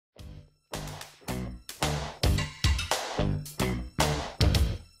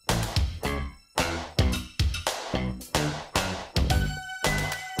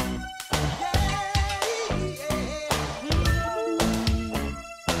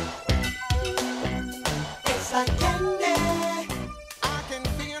like candy. I can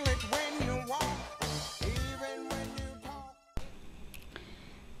feel it when you walk, even when you talk.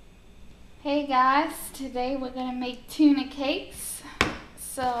 Hey guys, today we're gonna make tuna cakes.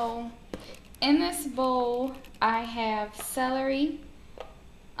 So in this bowl I have celery,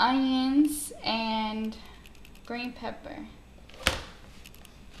 onions, and green pepper.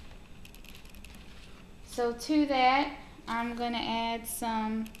 So to that I'm gonna add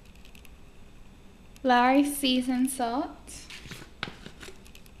some Lowry seasoned salt,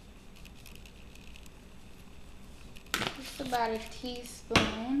 just about a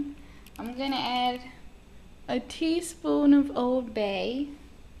teaspoon. I'm gonna add a teaspoon of Old Bay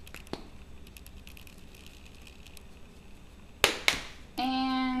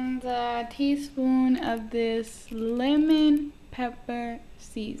and a teaspoon of this lemon pepper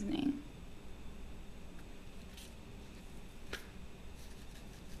seasoning.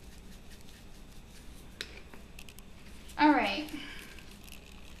 Alright,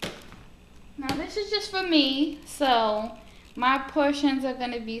 now this is just for me, so my portions are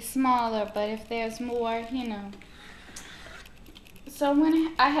going to be smaller, but if there's more, you know. So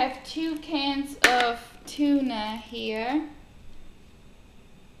when I have 2 cans of tuna here.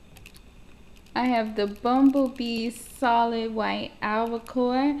 I have the Bumblebee solid white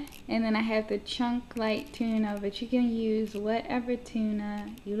albacore, and then I have the chunk light tuna, but you can use whatever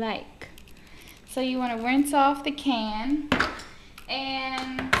tuna you like. So you want to rinse off the can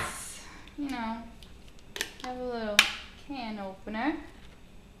and, you know, have a little can opener.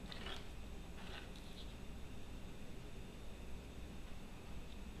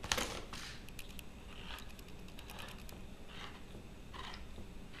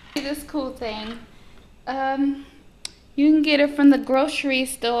 This cool thing. You can get it from the grocery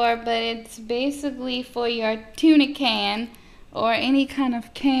store, but it's basically for your tuna can or any kind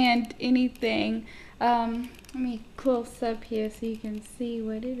of canned anything. Let me close up here so you can see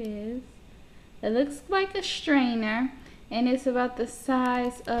what it is. It looks like a strainer, and it's about the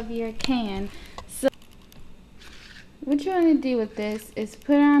size of your can. So what you want to do with this is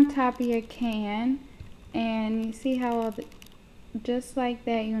put it on top of your can, and you see how all the, just like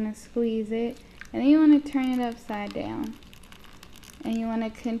that, you want to squeeze it, and then you want to turn it upside down, and you want to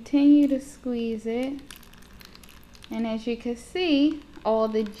continue to squeeze it, and as you can see, all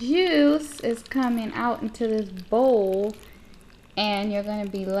the juice is coming out into this bowl, and you're going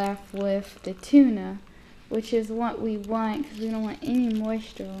to be left with the tuna, which is what we want because we don't want any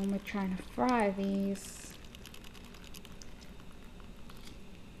moisture when we're trying to fry these.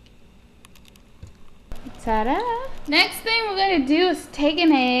 Ta-da! Next thing we're going to do is take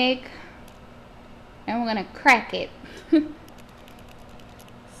an egg and we're going to crack it. So,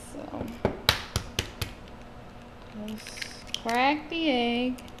 just crack the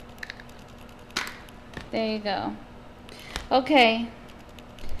egg. There you go. Okay,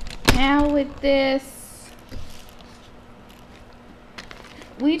 now with this,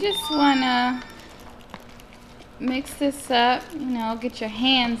 we just want to mix this up, you know, get your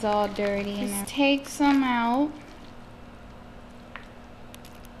hands all dirty, and just take some out.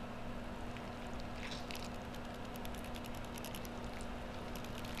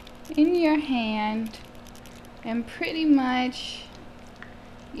 In your hand, and pretty much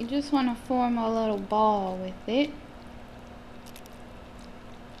you just want to form a little ball with it.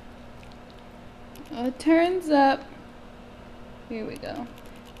 It turns up, here we go.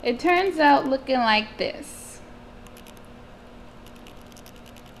 It turns out looking like this.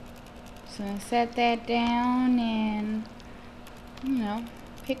 So set that down and, you know,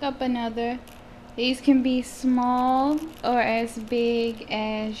 pick up another. These can be small or as big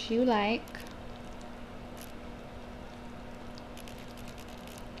as you like.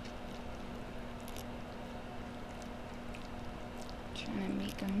 Trying to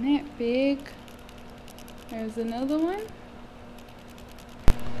make them that big. There's another one.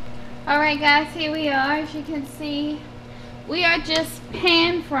 Alright guys, here we are. As you can see, we are just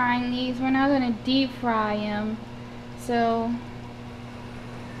pan frying these. We're not going to deep fry them. So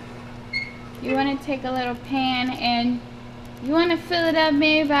you want to take a little pan and you want to fill it up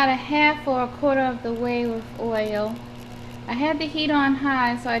maybe about a half or a quarter of the way with oil. I had the heat on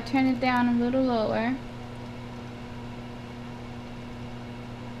high, so I turned it down a little lower.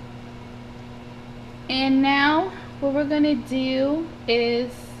 And now what we're going to do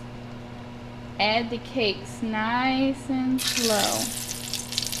is add the cakes nice and slow.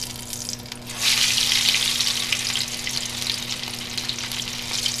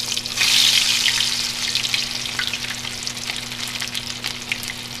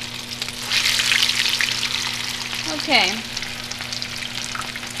 Okay.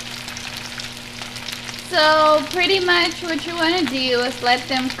 So pretty much what you want to do is let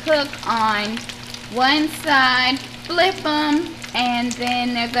them cook on one side, flip them, and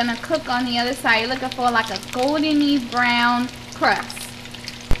then they're going to cook on the other side. You're looking for like a goldeny brown crust.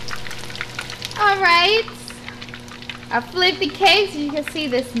 Alright, I flipped the cake so you can see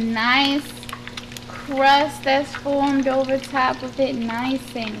this nice crust that's formed over top of it,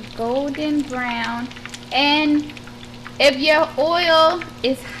 nice and golden brown. And if your oil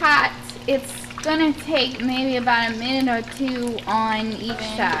is hot, it's gonna take maybe about a minute or two on each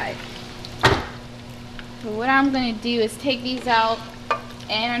side. So what I'm gonna do is take these out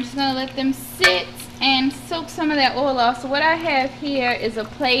and I'm just gonna let them sit and soak some of that oil off. So what I have here is a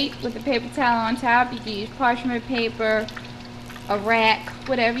plate with a paper towel on top. You can use parchment paper, a rack,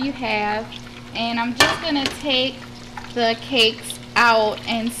 whatever you have. And I'm just gonna take the cakes out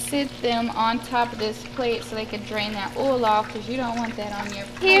and sit them on top of this plate so they can drain that oil off, because you don't want that on your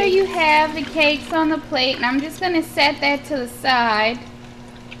plate. Here you have the cakes on the plate, and I'm just going to set that to the side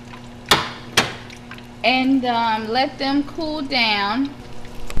and let them cool down.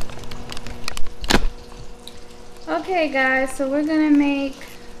 Okay guys, so we're going to make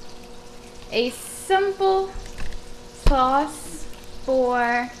a simple sauce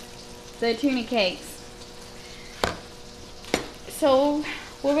for the tuna cakes. So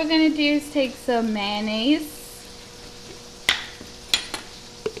what we're going to do is take some mayonnaise.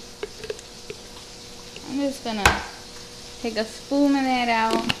 I'm just going to take a spoon of that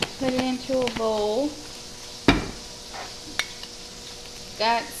out, put it into a bowl.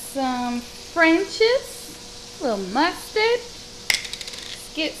 Got some French's, a little mustard.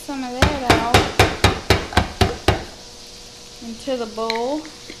 Let's get some of that out into the bowl.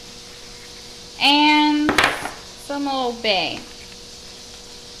 And some Old Bay.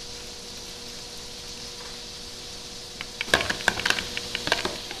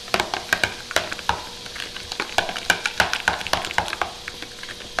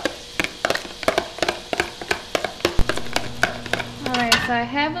 Alright, so I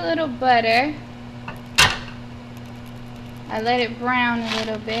have a little butter. I let it brown a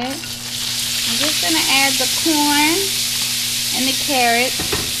little bit. I'm just going to add the corn and the carrots.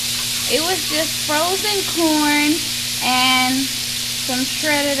 It was just frozen corn and some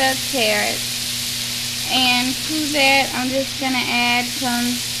shredded up carrots. And to that, I'm just going to add some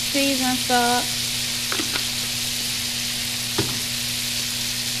seasoned salt.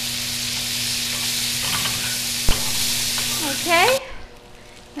 Okay,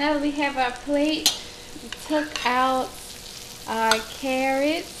 now that we have our plate, we took out our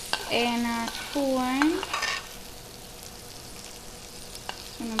carrots and our corn.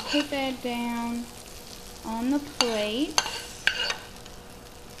 I'm going to put that down on the plate.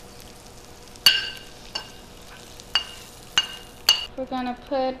 We're going to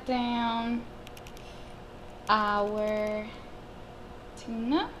put down our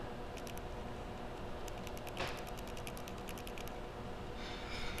tuna.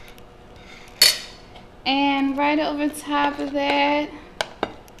 And right over top of that,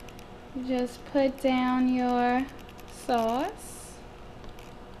 you just put down your sauce.